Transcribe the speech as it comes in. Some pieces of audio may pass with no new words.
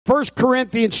1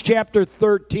 Corinthians chapter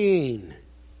 13,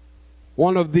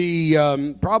 one of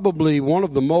the, probably one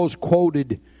of the most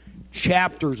quoted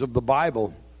chapters of the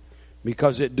Bible,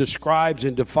 because it describes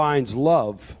and defines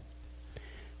love.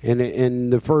 And in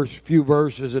the first few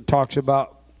verses, it talks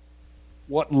about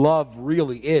what love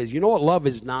really is. You know what love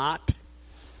is not?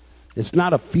 It's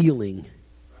not a feeling.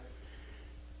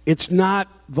 It's not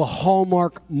the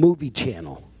Hallmark movie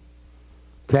channel.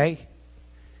 Okay?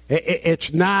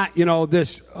 It's not,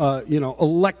 this,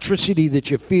 electricity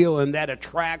that you feel and that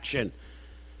attraction.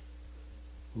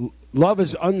 Love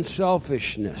is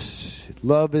unselfishness.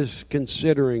 Love is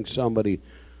considering somebody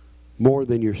more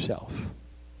than yourself.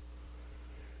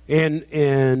 And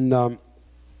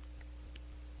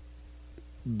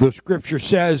the scripture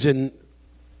says in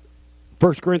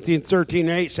 1 Corinthians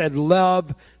 13:8 said,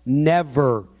 love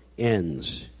never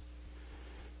ends.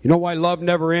 You know why love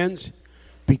never ends?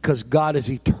 Because God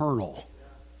is eternal.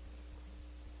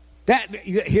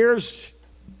 Here's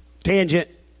tangent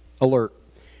alert.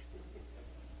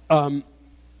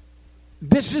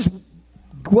 This is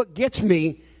what gets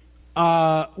me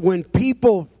when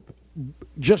people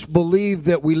just believe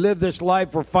that we live this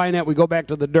life, we're finite, we go back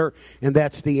to the dirt, and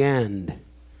that's the end.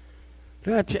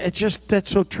 That's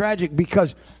so tragic,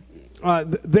 because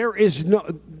there is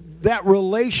no that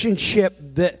relationship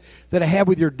that I have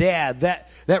with your dad,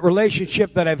 that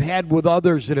relationship that I've had with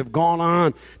others that have gone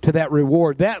on to that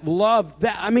reward, that love,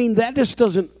 that just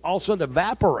doesn't all of a sudden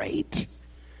evaporate.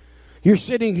 You're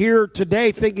sitting here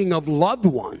today thinking of loved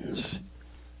ones,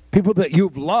 people that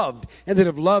you've loved and that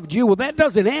have loved you. Well, that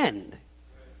doesn't end.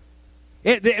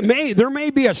 There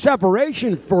may be a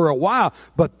separation for a while,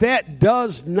 but that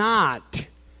does not.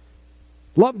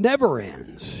 Love never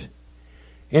ends.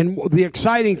 And the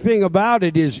exciting thing about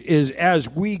it is as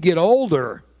we get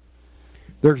older,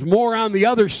 there's more on the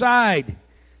other side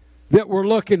that we're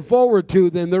looking forward to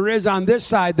than there is on this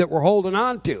side that we're holding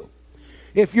on to.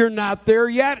 If you're not there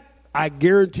yet, I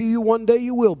guarantee you one day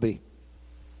you will be.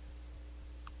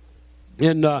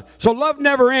 And so love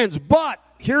never ends. But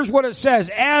here's what it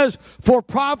says. As for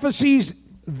prophecies,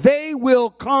 they will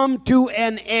come to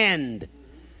an end.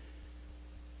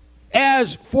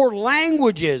 As for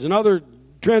languages, another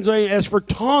translation, as for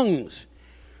tongues,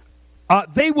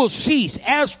 they will cease.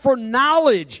 As for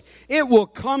knowledge, it will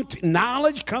come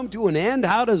to an end.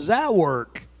 How does that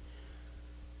work?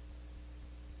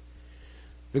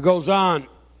 It goes on.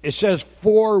 It says,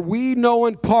 for we know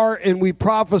in part and we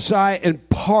prophesy in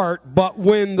part, but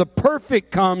when the perfect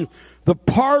comes, the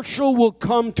partial will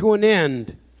come to an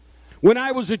end. When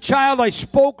I was a child, I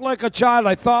spoke like a child,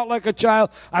 I thought like a child,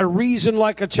 I reasoned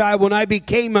like a child. When I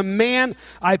became a man,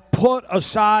 I put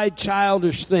aside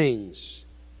childish things.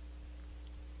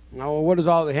 Now, what is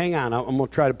all that? Hang on, I'm going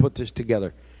to try to put this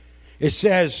together. It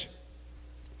says,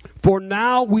 for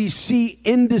now we see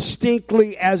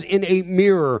indistinctly as in a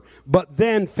mirror, but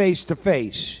then face to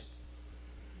face.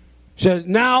 It says,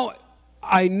 now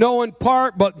I know in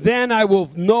part, but then I will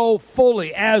know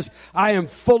fully, as I am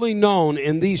fully known.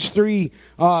 And these three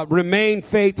remain: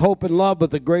 faith, hope, and love,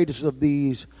 but the greatest of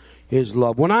these is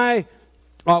love. When I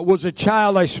was a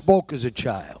child, I spoke as a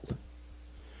child.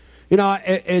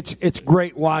 It's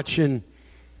great watching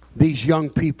these young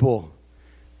people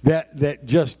that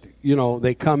just,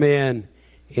 they come in,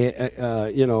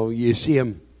 you see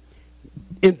them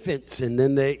infants, and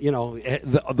then they,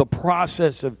 the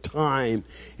process of time,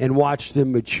 and watch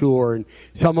them mature. And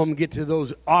some of them get to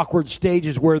those awkward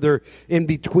stages where they're in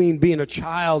between being a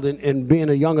child and being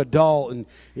a young adult,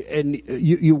 and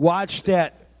you watch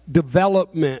that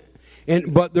development.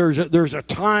 But there's a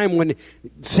time when,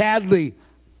 sadly,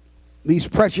 these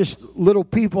precious little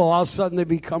people, all of a sudden they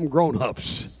become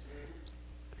grown-ups.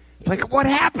 It's like, what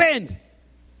happened?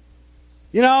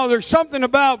 There's something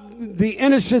about the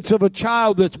innocence of a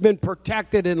child that's been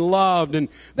protected and loved, and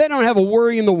they don't have a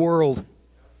worry in the world.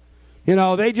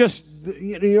 They just,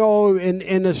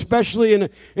 and especially in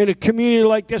a community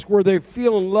like this where they're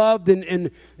feeling loved and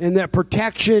that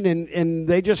protection, and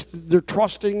they're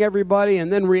trusting everybody,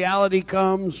 and then reality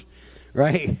comes,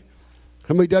 right?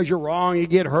 Somebody does you wrong, you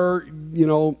get hurt,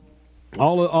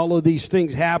 all of these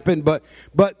things happen, but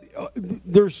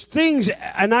there's things,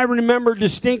 and I remember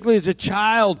distinctly as a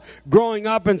child growing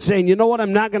up and saying, you know what,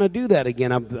 I'm not going to do that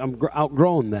again. I'm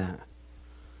outgrown that.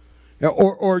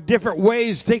 Or different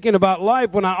ways thinking about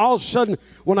life. When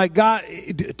I got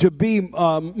to be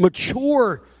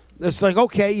mature, it's like,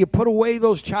 okay, you put away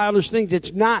those childish things.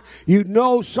 It's not,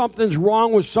 something's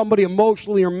wrong with somebody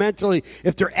emotionally or mentally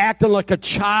if they're acting like a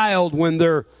child when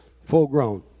they're full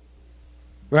grown,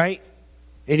 right?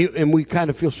 And we kind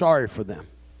of feel sorry for them.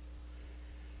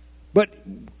 But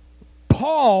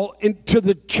Paul to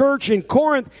the church in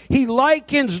Corinth, he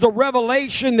likens the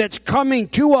revelation that's coming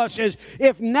to us as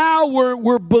if now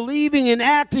we're believing and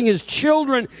acting as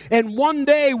children, and one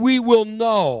day we will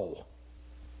know.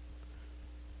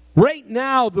 Right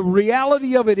now, the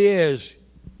reality of it is,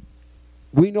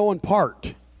 we know in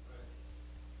part.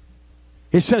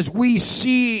 It says we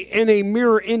see in a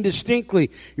mirror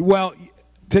indistinctly. Well,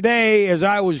 today, as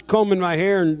I was combing my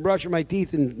hair and brushing my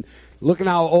teeth and looking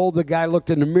how old the guy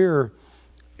looked in the mirror,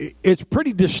 it's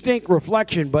pretty distinct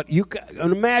reflection, but you can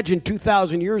imagine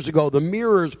 2,000 years ago, the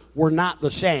mirrors were not the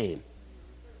same.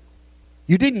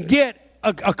 You didn't get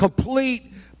a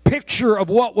complete picture of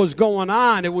what was going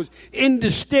on. It was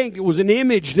indistinct. It was an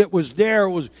image that was there.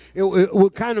 It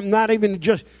was kind of not even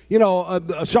just,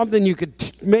 something you could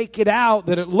make it out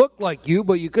that it looked like you,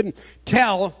 but you couldn't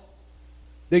tell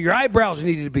that your eyebrows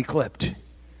needed to be clipped.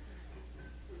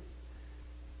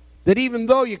 That even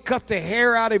though you cut the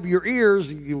hair out of your ears,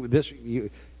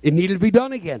 it needed to be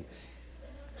done again.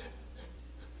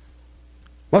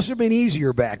 Must have been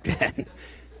easier back then.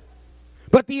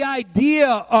 But the idea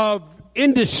of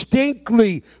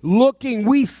indistinctly looking,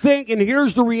 we think, and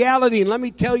here's the reality, and let me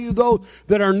tell you those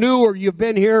that are new or you've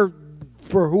been here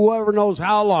for whoever knows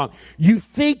how long, you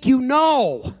think you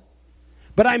know,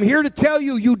 but I'm here to tell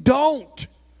you, you don't.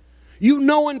 You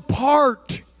know in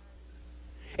part.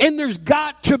 And there's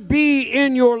got to be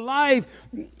in your life,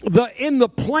 in the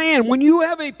plan, when you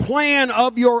have a plan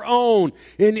of your own,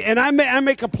 and I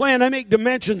make a plan, I make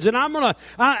dimensions, and I'm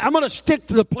gonna stick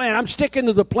to the plan. I'm sticking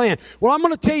to the plan. Well, I'm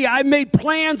gonna tell you, I made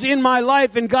plans in my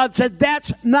life, and God said,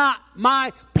 that's not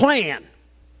my plan.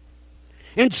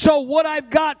 And so what I've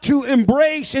got to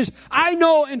embrace is, I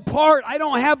know in part, I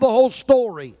don't have the whole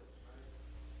story.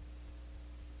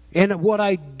 And what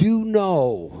I do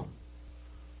know,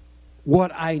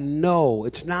 what I know,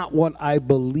 it's not what I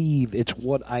believe, it's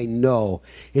what I know,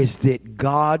 is that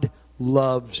God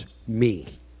loves me.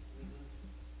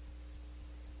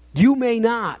 You may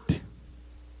not.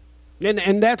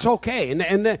 And that's okay.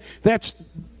 And that's,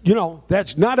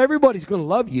 that's not everybody's going to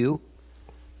love you,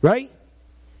 right?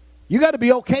 You got to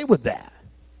be okay with that.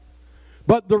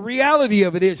 But the reality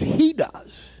of it is, He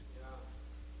does.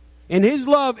 And His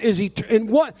love is eternal. And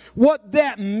what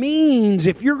that means,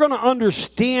 if you're going to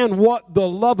understand what the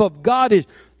love of God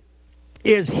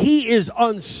is He is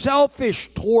unselfish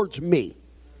towards me.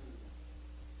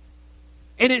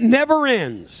 And it never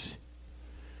ends.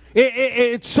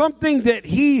 It's something that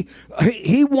He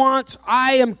wants.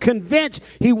 I am convinced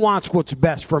He wants what's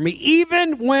best for me,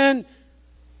 even when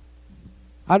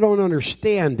I don't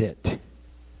understand it.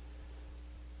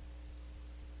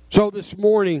 So this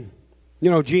morning,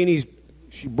 Jeannie,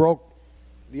 she broke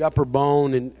the upper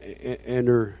bone and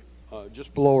her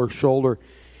just below her shoulder,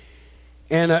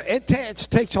 and it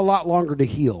takes a lot longer to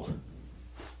heal.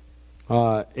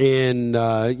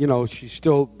 She's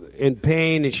still in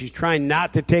pain, and she's trying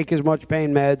not to take as much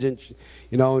pain meds, and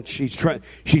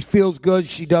she feels good.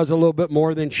 She does a little bit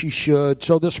more than she should.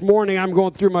 So this morning, I'm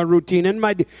going through my routine in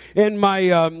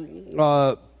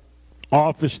my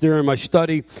office there in my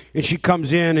study, and she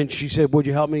comes in and she said, would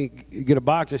you help me get a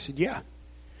box? I said, yeah.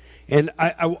 And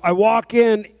I walk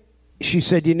in, she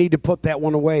said, you need to put that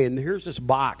one away. And here's this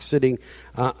box sitting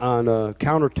on a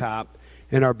countertop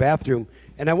in our bathroom,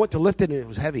 and I went to lift it and it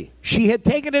was heavy. She had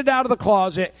taken it out of the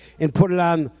closet and put it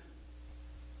on,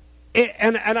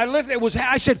 and I lifted it.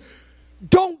 I said,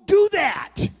 don't do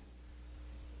that.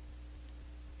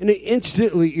 And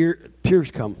instantly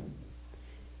tears come.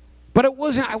 But I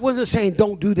wasn't saying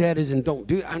don't do that as in don't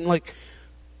do it. I'm like,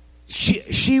 she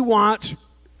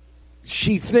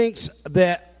thinks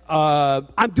that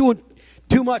I'm doing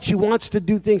too much. She wants to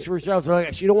do things for herself. So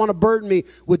she don't want to burden me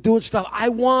with doing stuff.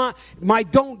 My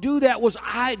don't do that was,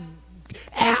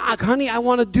 honey, I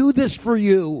want to do this for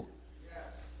you.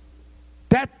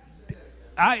 I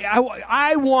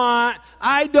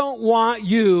don't want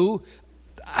you.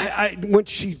 When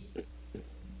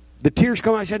the tears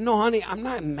come, I said, no, honey, I'm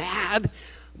not mad.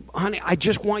 Honey, I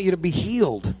just want you to be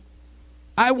healed.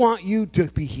 I want you to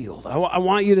be healed. I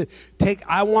want you to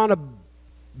I want to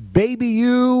baby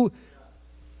you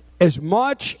as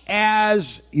much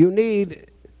as you need,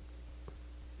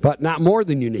 but not more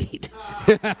than you need.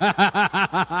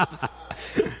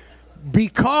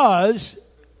 Because,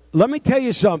 let me tell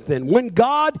you something. When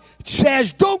God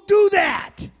says, don't do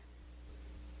that,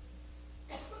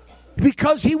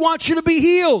 because He wants you to be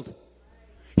healed.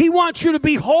 He wants you to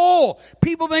be whole.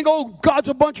 People think, oh, God's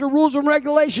a bunch of rules and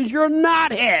regulations. You're a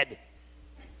knothead.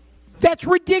 That's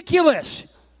ridiculous.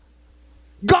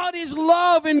 God is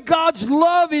love, and God's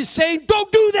love is saying,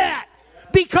 don't do that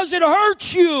because it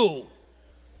hurts you.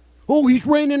 Oh, he's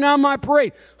raining on my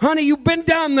parade. Honey, you've been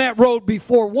down that road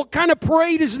before. What kind of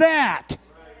parade is that?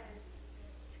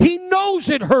 He knows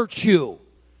it hurts you.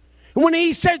 And when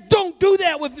he says, don't do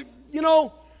that with,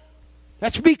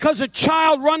 that's because a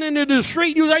child running into the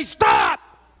street, you say, stop!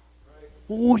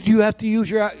 Oh, do you have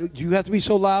to be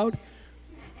so loud?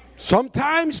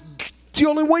 Sometimes it's the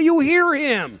only way you hear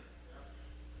him.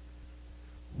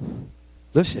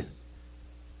 Listen.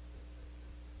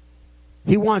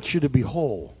 He wants you to be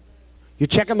whole. You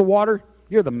checking the water?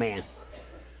 You're the man.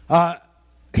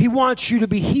 He wants you to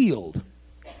be healed.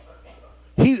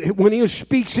 When he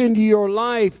speaks into your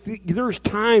life, there's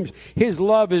times his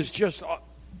love is just,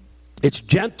 it's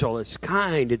gentle, it's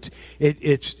kind,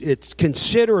 it's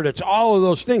considerate, it's all of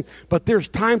those things. But there's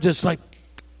times it's like,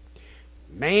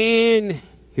 man, have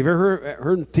you ever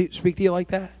heard him speak to you like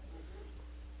that?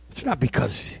 It's not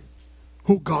because,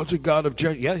 God's a God of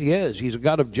judgment. Yes, he is. He's a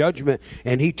God of judgment,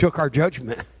 and he took our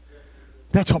judgment.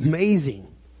 That's amazing.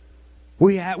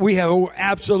 We have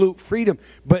absolute freedom.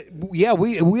 But, yeah,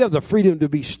 we have the freedom to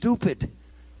be stupid.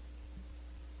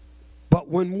 But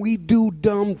when we do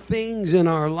dumb things in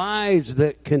our lives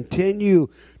that continue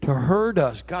to hurt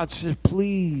us, God says,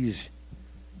 please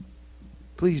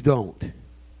don't.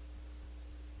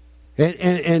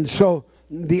 And so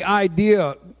the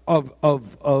idea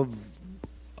of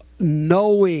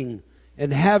knowing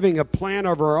and having a plan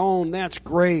of our own, that's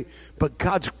great. But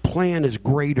God's plan is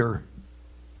greater.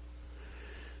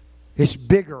 It's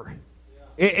bigger.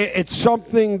 It's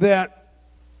something that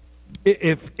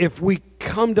if we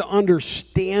come to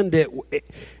understand it,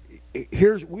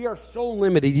 we are so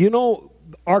limited.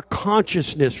 Our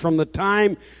consciousness from the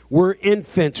time we're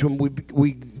infants, when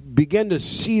we begin to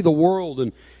see the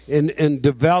world and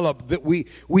develop, that we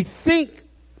think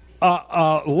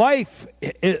life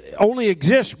only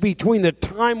exists between the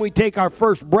time we take our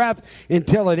first breath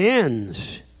until it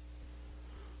ends.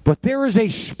 But there is a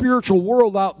spiritual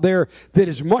world out there that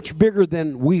is much bigger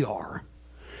than we are,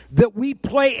 that we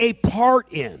play a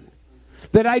part in,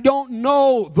 that I don't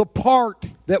know the part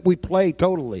that we play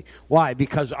totally. Why?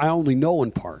 Because I only know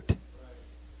in part.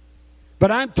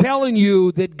 But I'm telling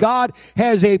you that God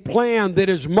has a plan that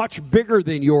is much bigger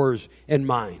than yours and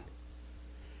mine.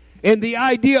 And the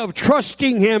idea of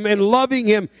trusting him and loving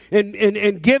him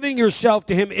and giving yourself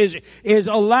to him is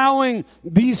allowing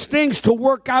these things to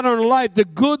work out in our life, the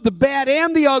good, the bad,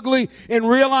 and the ugly, and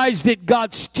realize that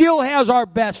God still has our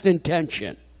best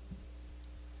intention.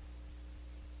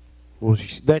 Well,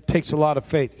 that takes a lot of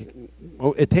faith.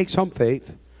 Well, it takes some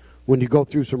faith when you go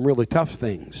through some really tough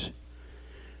things.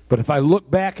 But if I look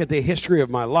back at the history of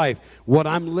my life, what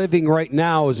I'm living right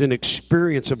now is an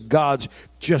experience of God's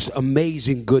just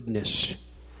amazing goodness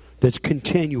that's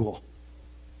continual.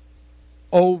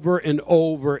 Over and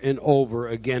over and over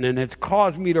again. And it's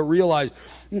caused me to realize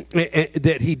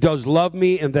that he does love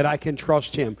me and that I can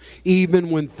trust him. Even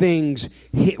when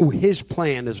his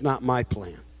plan is not my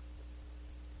plan.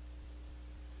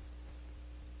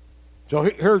 So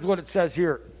here's what it says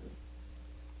here.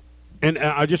 And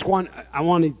how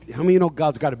many of you know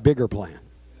God's got a bigger plan?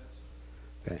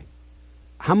 Okay.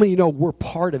 How many of you know we're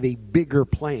part of a bigger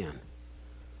plan?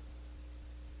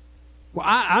 Well,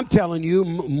 I'm telling you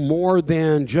more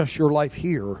than just your life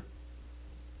here.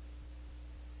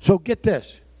 So get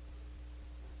this.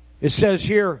 It says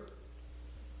here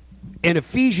in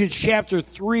Ephesians chapter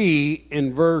 3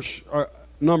 in verse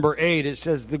number 8, it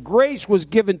says, the grace was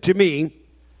given to me,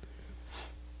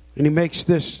 and he makes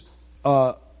this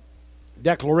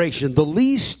declaration, the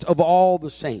least of all the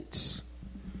saints.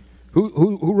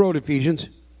 Who wrote Ephesians?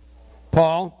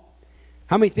 Paul.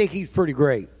 How many think he's pretty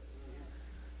great?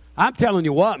 I'm telling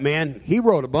you what, man, he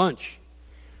wrote a bunch.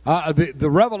 The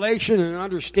revelation and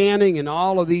understanding and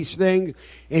all of these things,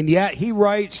 and yet he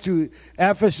writes to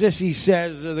Ephesus, he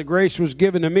says, the grace was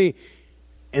given to me,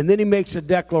 and then he makes a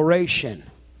declaration,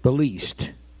 the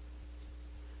least.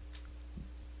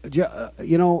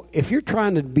 If you're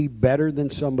trying to be better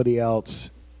than somebody else,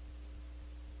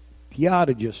 you ought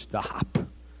to just stop.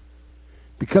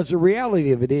 Because the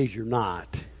reality of it is you're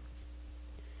not.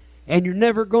 And you're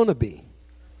never going to be.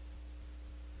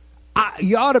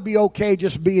 You ought to be okay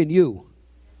just being you.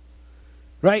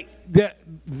 Right?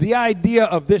 The idea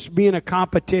of this being a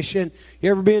competition, you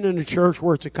ever been in a church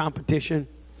where it's a competition?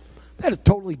 That is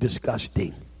totally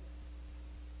disgusting.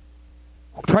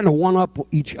 We're trying to one-up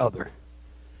each other.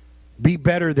 Be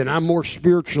better than, I'm more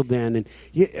spiritual than. And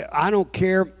I don't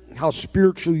care how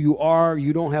spiritual you are,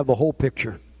 you don't have the whole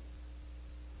picture.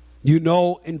 You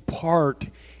know in part.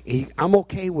 I'm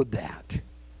okay with that.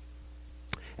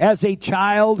 As a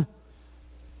child,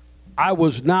 I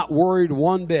was not worried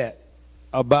one bit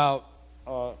about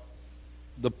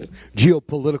the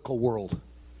geopolitical world.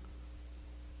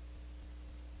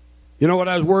 You know what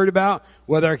I was worried about?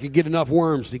 Whether I could get enough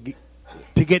worms to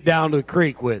get down to the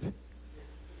creek with.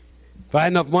 If I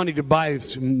had enough money to buy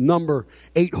some number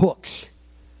 8 hooks.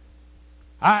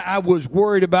 I was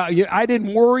worried about, I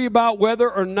didn't worry about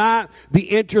whether or not the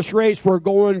interest rates were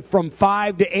going from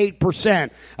 5 to 8%.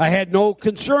 I had no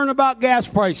concern about gas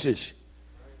prices.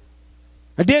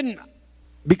 I didn't.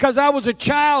 Because I was a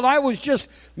child, I was just,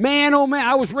 man, oh man,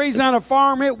 I was raised on a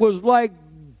farm. It was like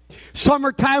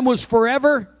summertime was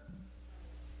forever.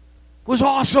 It was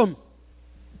awesome.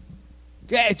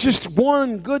 Yeah, just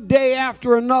one good day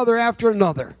after another after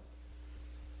another.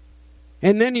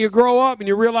 And then you grow up and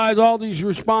you realize all these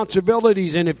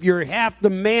responsibilities. And if you're half the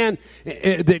man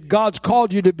that God's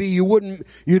called you to be,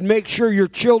 you'd make sure your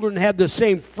children had the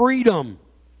same freedom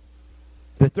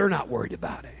that they're not worried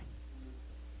about it.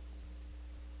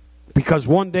 Because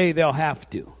one day they'll have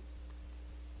to.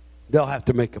 They'll have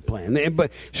to make a plan.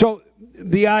 But so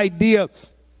the idea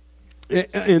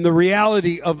and the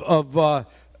reality of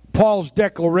Paul's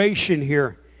declaration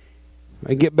here,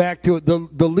 I get back to it, the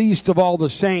least of all the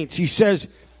saints. He says,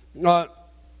 the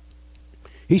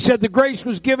grace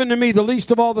was given to me, the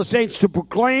least of all the saints, to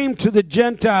proclaim to the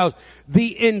Gentiles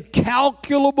the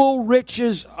incalculable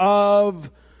riches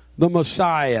of the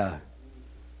Messiah.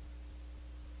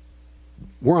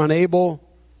 We're unable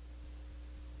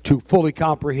to fully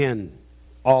comprehend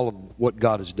all of what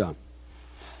God has done.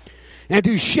 And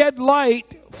to shed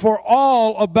light for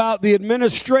all about the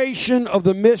administration of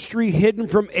the mystery hidden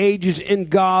from ages in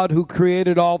God who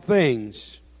created all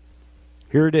things.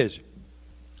 Here it is.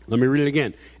 Let me read it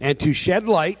again. And to shed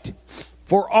light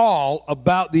for all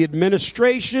about the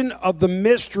administration of the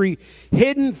mystery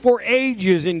hidden for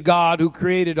ages in God who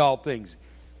created all things.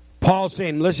 Paul's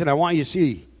saying, listen, I want you to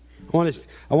see. I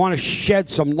want to shed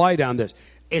some light on this.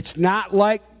 It's not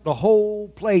like the whole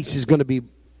place is going to be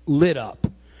lit up.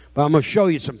 But I'm going to show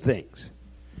you some things.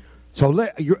 So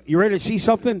you ready to see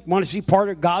something? Want to see part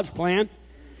of God's plan?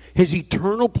 His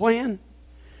eternal plan?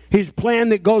 His plan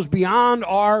that goes beyond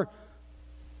our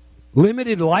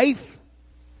limited life?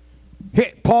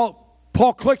 Hey, Paul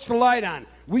clicks the light on.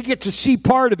 We get to see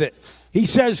part of it. He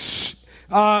says,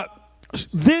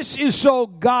 this is so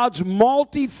God's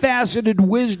multifaceted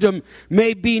wisdom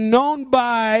may be known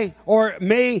by, or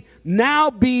may now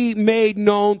be made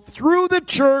known through the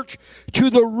church to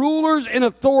the rulers and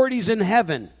authorities in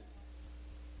heaven.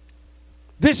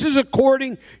 This is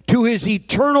according to his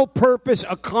eternal purpose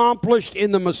accomplished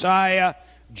in the Messiah,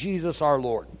 Jesus our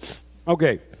Lord.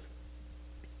 Okay.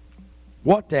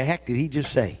 What the heck did he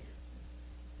just say?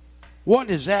 What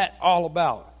is that all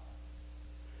about?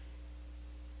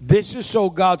 This is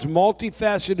so God's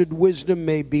multifaceted wisdom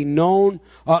may be known,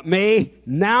 may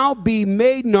now be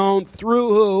made known through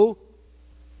who?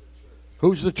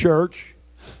 Who's the church?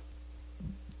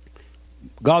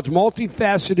 God's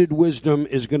multifaceted wisdom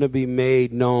is going to be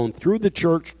made known through the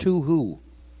church to who?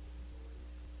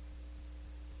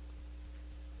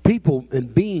 People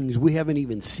and beings we haven't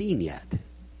even seen yet.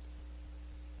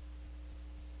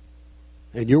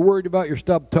 And you're worried about your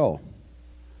stubbed toe.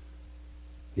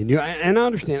 And I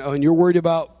understand. Oh, and you're worried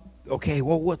about, okay,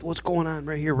 well, what's going on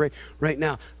right here, right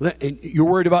now? And you're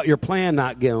worried about your plan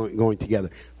not going together.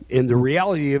 And the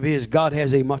reality of it is God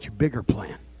has a much bigger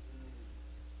plan.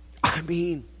 I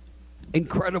mean,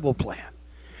 incredible plan.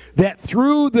 That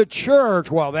through the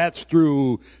church, well, that's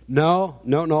through, no.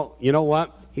 You know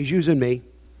what? He's using me.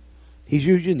 He's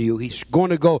using you. He's going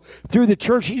to go through the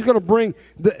church. He's going to bring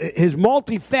his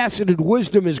multifaceted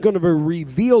wisdom is going to be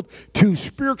revealed to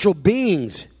spiritual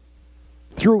beings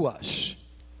through us.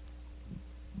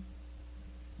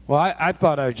 Well, I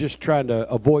thought I was just trying to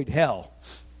avoid hell.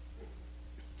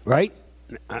 Right?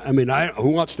 I mean,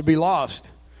 who wants to be lost?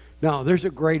 No, there's a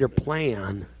greater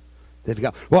plan that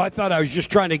God. Well, I thought I was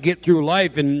just trying to get through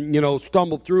life and,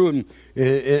 stumble through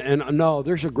and no,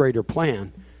 there's a greater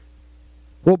plan.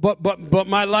 Well, but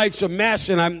my life's a mess,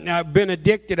 and I've been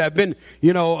addicted. I've been,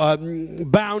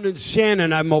 bound in sin,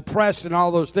 and I'm oppressed, and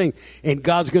all those things. And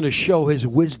God's going to show His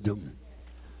wisdom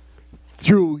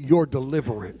through your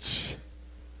deliverance.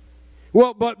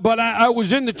 Well, but I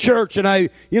was in the church, and I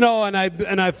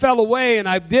fell away, and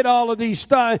I did all of these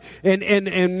stuff,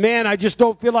 and man, I just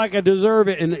don't feel like I deserve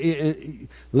it. And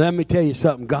let me tell you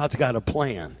something. God's got a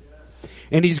plan,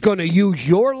 and He's going to use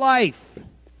your life.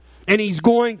 And He's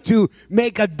going to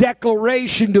make a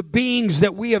declaration to beings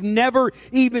that we have never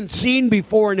even seen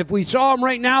before. And if we saw them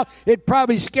right now, it'd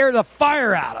probably scare the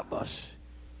fire out of us.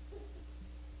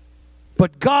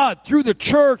 But God, through the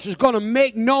church, is going to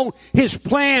make known His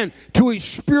plan to a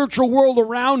spiritual world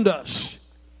around us.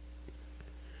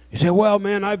 You say, well,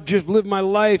 man, I've just lived my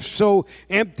life so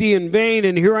empty and vain,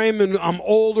 and here I am, and I'm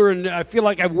older, and I feel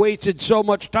like I've wasted so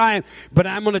much time. But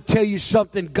I'm going to tell you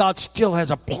something. God still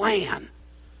has a plan.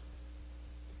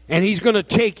 And He's going to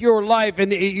take your life,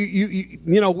 and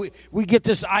we get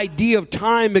this idea of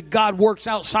time, that God works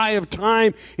outside of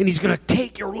time, and He's going to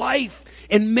take your life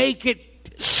and make it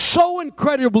so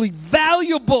incredibly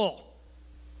valuable,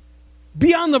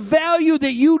 beyond the value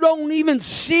that you don't even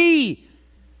see.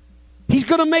 He's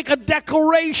going to make a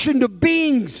declaration to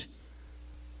beings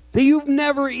that you've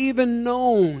never even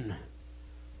known.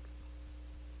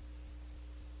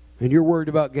 And you're worried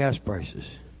about gas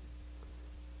prices.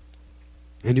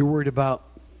 And you're worried about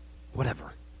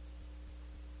whatever.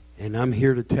 And I'm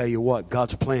here to tell you what,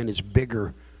 God's plan is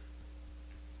bigger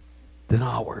than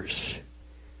ours.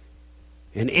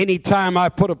 And any time I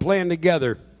put a plan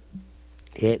together,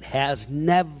 it has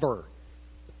never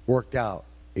worked out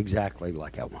exactly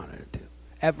like I wanted it to.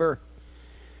 Ever.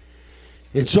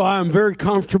 And so I'm very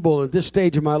comfortable at this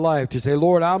stage of my life to say,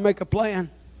 Lord, I'll make a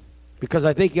plan, because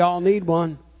I think you all need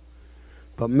one.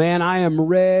 But man, I am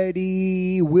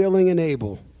ready, willing, and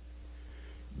able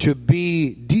to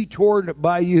be detoured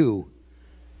by you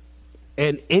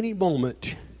at any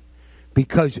moment,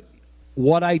 because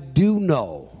what I do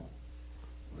know,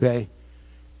 okay,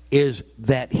 is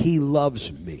that He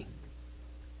loves me.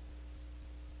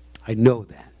 I know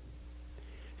that.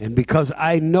 And because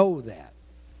I know that,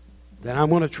 then I'm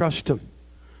going to trust Him.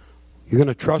 You're going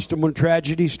to trust Him when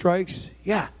tragedy strikes?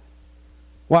 Yeah.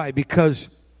 Why? Because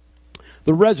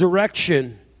the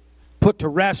resurrection put to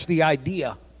rest the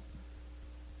idea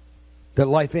that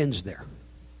life ends there.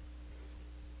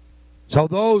 So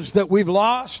those that we've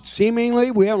lost, seemingly,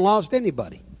 we haven't lost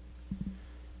anybody.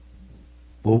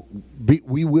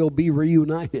 We will be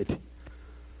reunited.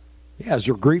 Yeah, is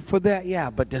there grief for that? Yeah,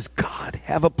 but does God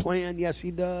have a plan? Yes, He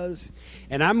does.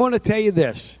 And I'm going to tell you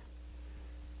this.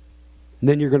 And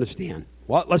then you're going to stand.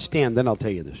 Well, let's stand, then I'll tell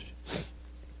you this.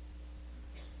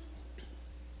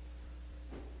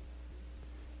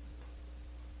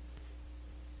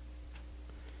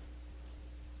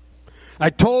 I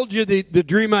told you the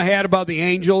dream I had about the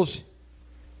angels.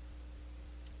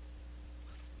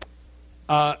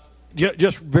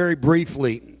 Just very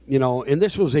briefly, and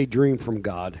this was a dream from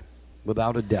God,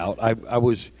 without a doubt. I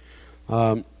was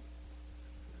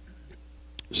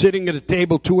sitting at a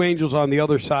table, two angels on the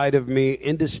other side of me,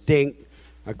 indistinct.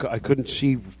 I couldn't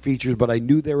see features, but I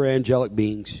knew they were angelic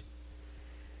beings.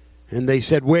 And they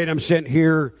said, wait, I'm sent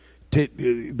here to,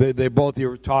 they both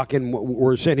were talking,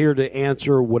 we're sent here to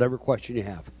answer whatever question you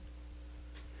have.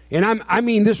 And I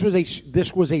mean, this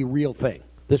was a real thing.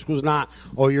 This was not,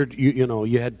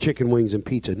 you had chicken wings and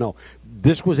pizza. No,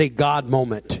 this was a God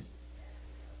moment.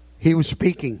 He was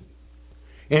speaking.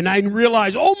 And I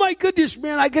realized, oh my goodness,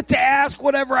 man, I get to ask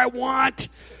whatever I want.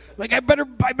 Like, I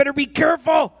better be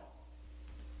careful.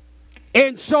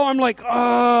 And so I'm like,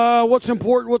 what's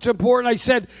important? I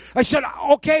said,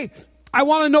 okay, I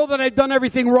want to know that I've done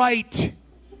everything right.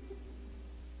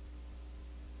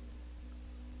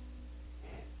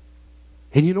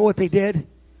 And you know what they did?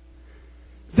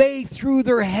 They threw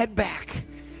their head back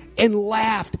and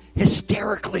laughed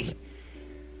hysterically.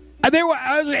 And they were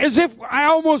as if I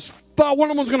almost thought one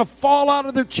of them was going to fall out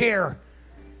of their chair.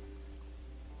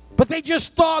 But they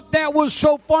just thought that was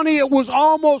so funny. It was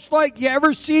almost like you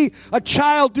ever see a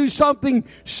child do something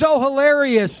so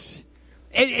hilarious.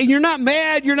 And you're not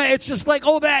mad. It's just like,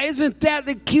 oh, isn't that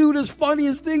the cutest,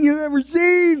 funniest thing you've ever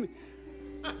seen?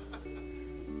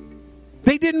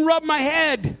 They didn't rub my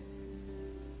head.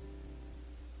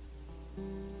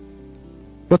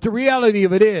 But the reality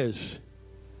of it is,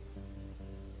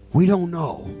 we don't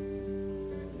know.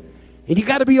 And you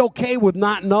got to be okay with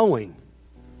not knowing.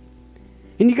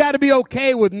 And you got to be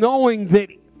okay with knowing that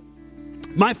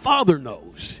my Father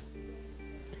knows.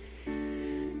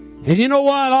 And you know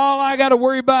what? All I got to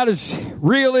worry about is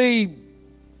really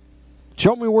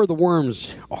show me where the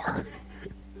worms are.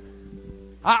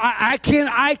 I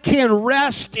can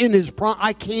rest in His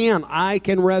I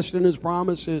can rest in His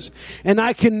promises, and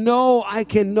I can know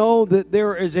that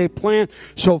there is a plan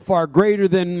so far greater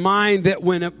than mine, that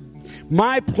when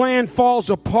my plan falls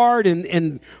apart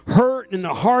and hurt and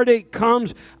the heartache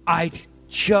comes, I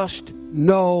just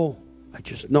know I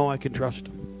can trust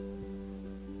Him,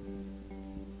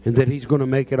 and that He's going to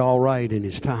make it all right in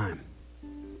His time.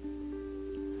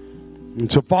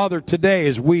 And so, Father, today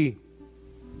as we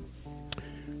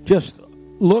just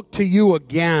look to You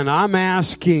again, I'm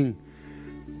asking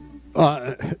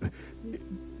though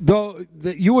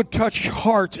that You would touch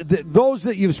hearts, that those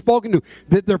that You've spoken to,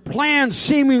 that their plans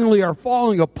seemingly are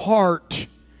falling apart.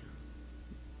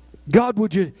 God,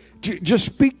 would you just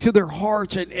speak to their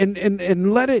hearts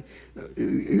and let it.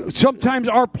 Sometimes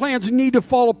our plans need to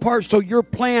fall apart so your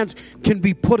plans can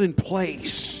be put in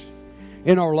place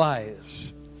in our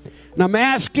lives. And I'm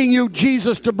asking you,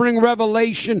 Jesus, to bring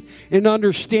revelation and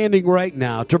understanding right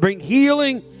now, to bring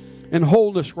healing and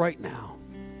wholeness right now.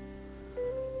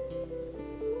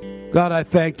 God, I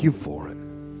thank you for it.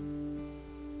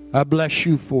 I bless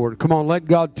you for it. Come on, let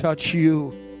God touch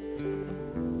you.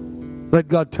 Let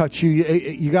God touch you.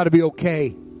 You got to be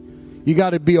okay. You got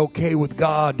to be okay with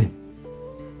God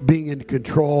being in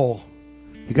control.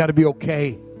 You got to be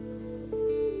okay.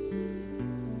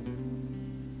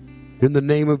 In the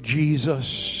name of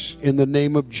Jesus. In the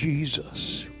name of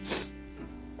Jesus.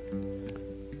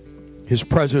 His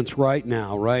presence right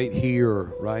now, right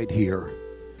here,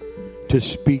 to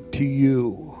speak to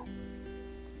you.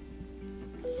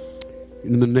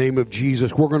 In the name of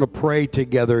Jesus, we're going to pray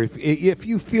together. If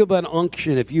you feel that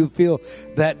unction, if you feel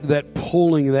that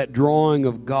pulling, that drawing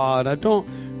of God,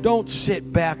 don't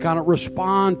sit back on it.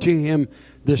 Respond to Him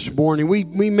this morning.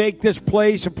 We make this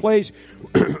place a place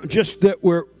just that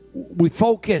we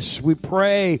focus, we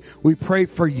pray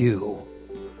for you.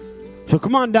 So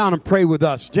come on down and pray with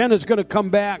us. Jenna's going to come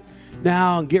back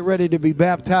now and get ready to be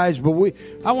baptized. But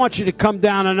I want you to come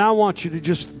down and I want you to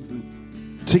just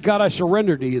say, God, I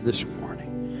surrender to you this morning.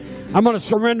 I'm going to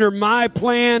surrender my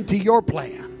plan to your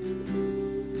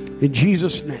plan. In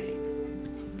Jesus' name.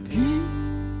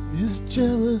 He is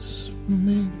jealous for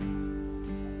me.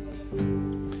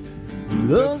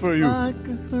 That's for you. Like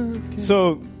a hurricane.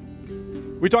 So,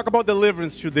 we talk about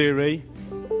deliverance today, right?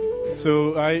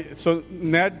 So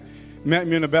Ned met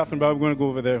me in the bathroom, but I'm going to go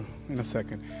over there in a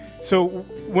second. So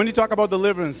when you talk about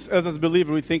deliverance, as a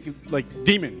believer, we think like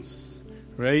demons,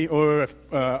 right? Or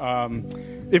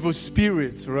evil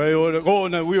spirits, right? Or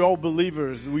no, we're all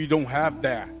believers. We don't have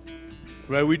that,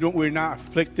 right? We're not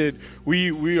afflicted.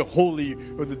 We are holy,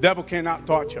 or the devil cannot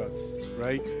touch us,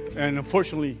 right? And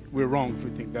unfortunately, we're wrong if we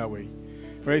think that way,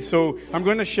 right? So I'm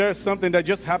going to share something that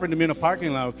just happened to me in a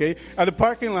parking lot. Okay, at the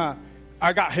parking lot,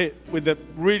 I got hit with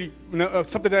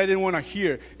something that I didn't want to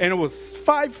hear, and it was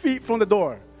 5 feet from the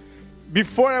door.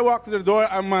 Before I walked to the door,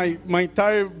 my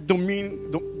entire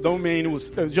domain was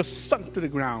just sunk to the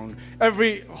ground.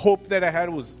 Every hope that I had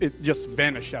it just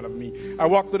vanished out of me. I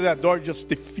walked through that door just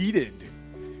defeated,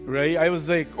 right? I was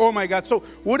like, oh my God. So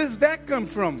where does that come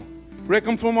from? Right?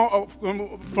 Come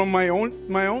from my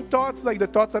own thoughts, like the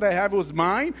thoughts that I have was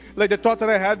mine, like the thoughts that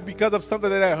I had because of something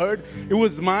that I heard. It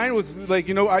was mine. It was like,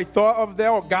 I thought of that,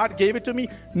 or God gave it to me.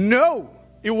 No,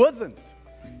 it wasn't.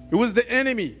 It was the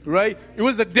enemy, right? It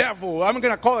was the devil. I'm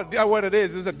going to call it what it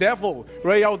is. It's a devil,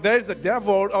 right? Out there's a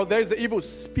devil. Out there's the evil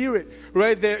spirit,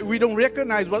 right? That we don't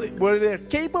recognize what they're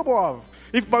capable of.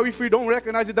 But if we don't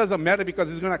recognize, it doesn't matter, because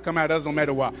he's going to come at us no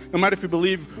matter what. No matter if you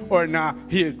believe or not,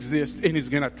 he exists, and he's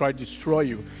going to try to destroy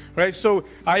you, right? So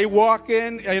I walk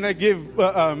in, and I give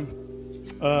Glenn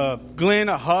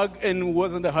a hug, and it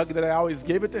wasn't the hug that I always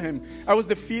gave it to him. I was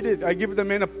defeated. I gave the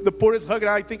man the poorest hug that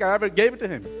I think I ever gave it to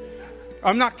him.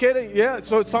 I'm not kidding. Yeah,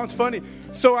 so it sounds funny.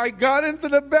 So I got into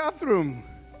the bathroom,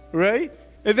 right?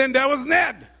 And then that was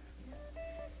Ned.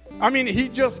 I mean, he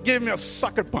just gave me a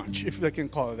sucker punch, if I can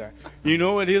call it that.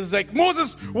 And he was like,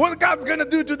 Moses, what God's going to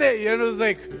do today? And it was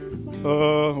like,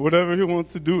 whatever he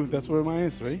wants to do. That's where mine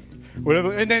is, right?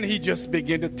 Whatever. And then he just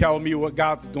began to tell me what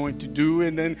God's going to do.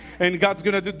 And God's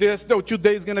going to do this. No,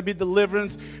 today is going to be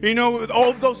deliverance.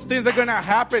 All those things are going to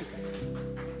happen.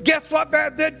 Guess what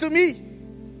that did to me?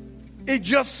 It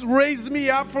just raised me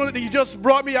up from it. He just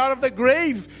brought me out of the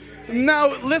grave. Now,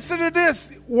 listen to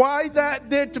this. Why that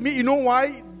did to me? You know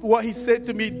why what he said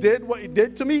to me did what he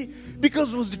did to me?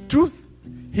 Because it was the truth.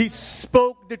 He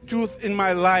spoke the truth in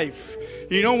my life.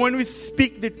 When we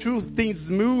speak the truth,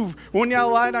 things move. When we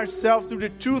align ourselves to the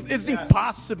truth, it's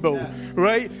impossible,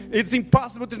 right? It's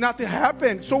impossible to not to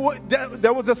happen. So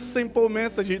that was a simple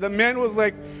message. The man was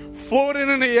like floating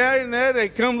in the air, and there they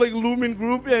come like looming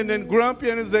group, and then grumpy,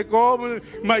 and it's like, oh,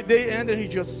 my day ended. He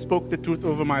just spoke the truth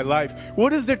over my life.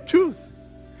 What is the truth?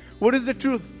 What is the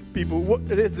truth, people? What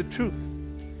is the truth,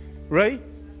 right?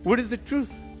 What is the truth?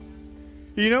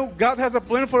 God has a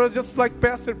plan for us, just like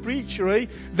Pastor preached, right?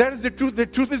 That is the truth. The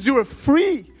truth is you are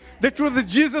free. The truth is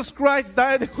Jesus Christ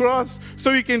died on the cross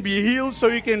so you can be healed, so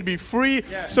you can be free,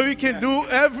 so you can do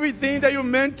everything that you're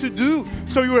meant to do.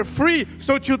 So you are free.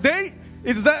 So today,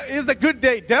 Is a good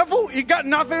day. Devil, you got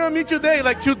nothing on me today.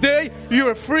 Like today, you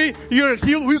are free, you are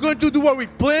healed. We're going to do what we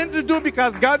plan to do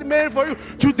because God made it for you.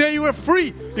 Today you are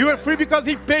free. You are free because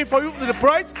He paid for you the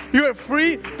price. You are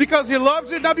free because He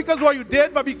loves you, not because what you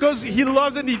did, but because He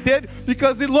loves and He did,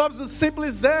 because He loves us. Simple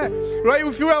as that. Right?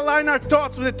 If you align our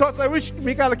thoughts with the thoughts, I wish,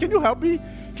 Michaela, can you help me?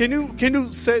 Can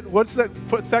you say, what's that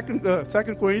for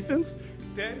 2 Corinthians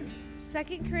 10?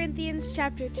 2 Corinthians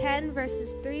chapter 10,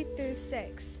 verses 3 through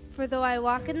 6. For though I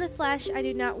walk in the flesh, I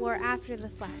do not war after the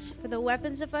flesh. For the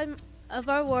weapons of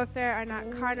our warfare are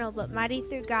not carnal, but mighty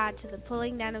through God to the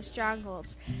pulling down of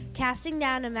strongholds, casting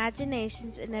down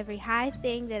imaginations and every high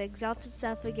thing that exalts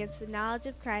itself against the knowledge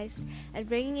of Christ, and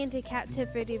bringing into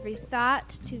captivity every thought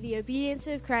to the obedience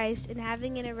of Christ, and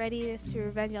having in a readiness to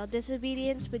revenge all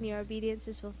disobedience when your obedience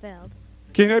is fulfilled.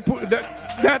 Can I put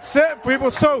that? That's it,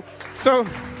 people. So.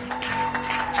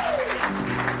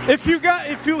 If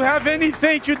you have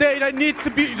anything today that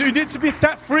you need to be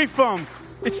set free from,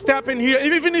 it's step in here.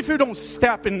 Even if you don't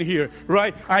step in here,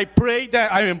 right? I pray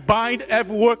that I bind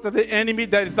every work of the enemy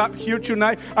that is up here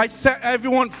tonight. I set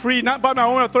everyone free, not by my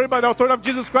own authority, by the authority of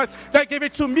Jesus Christ that gave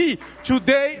it to me.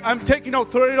 Today, I'm taking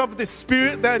authority of the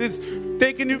Spirit that is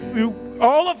taking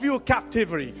all of you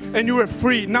captivity, and you are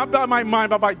free, not by my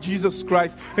mind, but by Jesus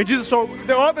Christ. And Jesus, so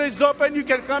the altar is open. You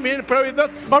can come in and pray with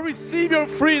us, or receive your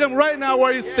freedom right now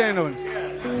where you stand on.